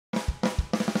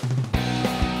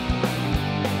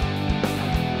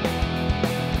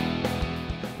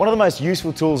One of the most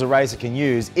useful tools a racer can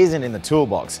use isn't in the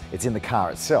toolbox, it's in the car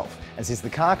itself. And since the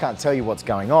car can't tell you what's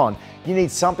going on, you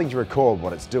need something to record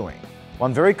what it's doing.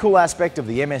 One very cool aspect of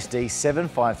the MSD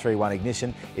 7531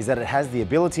 ignition is that it has the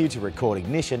ability to record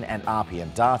ignition and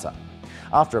RPM data.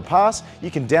 After a pass,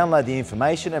 you can download the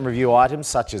information and review items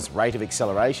such as rate of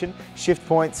acceleration, shift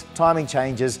points, timing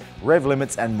changes, rev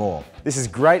limits and more. This is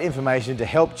great information to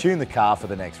help tune the car for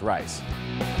the next race.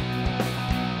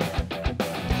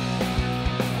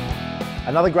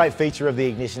 Another great feature of the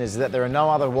ignition is that there are no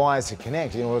other wires to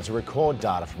connect in order to record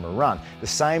data from a run. The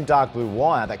same dark blue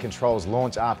wire that controls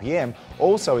launch RPM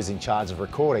also is in charge of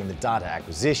recording the data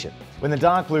acquisition. When the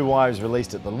dark blue wire is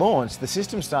released at the launch, the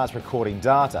system starts recording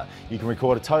data. You can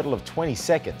record a total of 20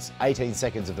 seconds, 18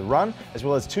 seconds of the run, as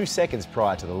well as 2 seconds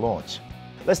prior to the launch.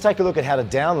 Let's take a look at how to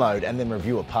download and then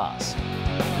review a pass.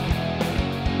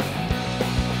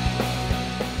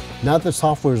 Now that the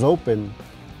software is open,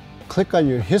 click on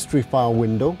your history file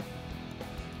window,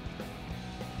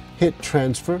 hit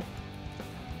transfer,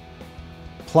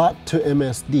 plot to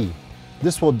MSD.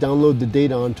 This will download the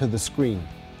data onto the screen.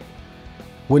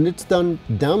 When it's done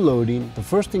downloading, the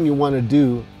first thing you want to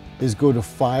do is go to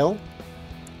File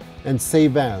and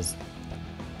Save As.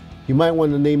 You might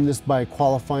want to name this by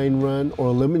qualifying run or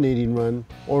eliminating run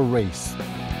or race.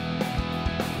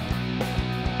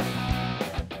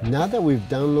 Now that we've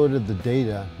downloaded the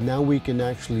data, now we can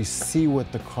actually see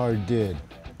what the car did.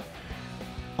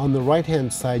 On the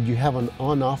right-hand side, you have an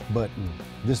on-off button.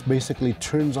 This basically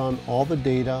turns on all the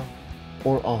data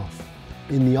or off.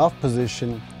 In the off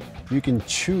position, you can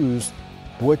choose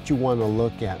what you want to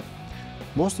look at.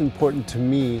 Most important to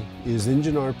me is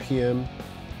engine RPM,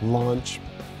 launch,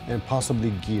 and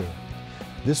possibly gear.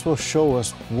 This will show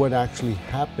us what actually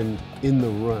happened in the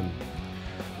run.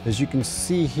 As you can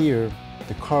see here,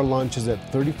 the car launches at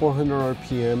 3,400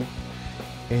 RPM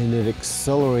and it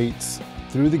accelerates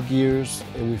through the gears,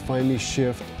 and we finally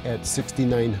shift at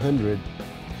 6,900.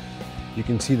 You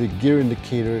can see the gear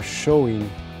indicator showing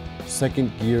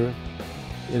second gear.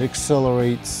 It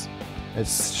accelerates at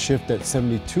shift at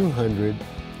 7,200,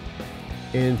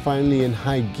 and finally in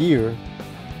high gear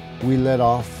we let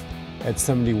off at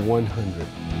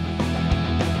 7,100.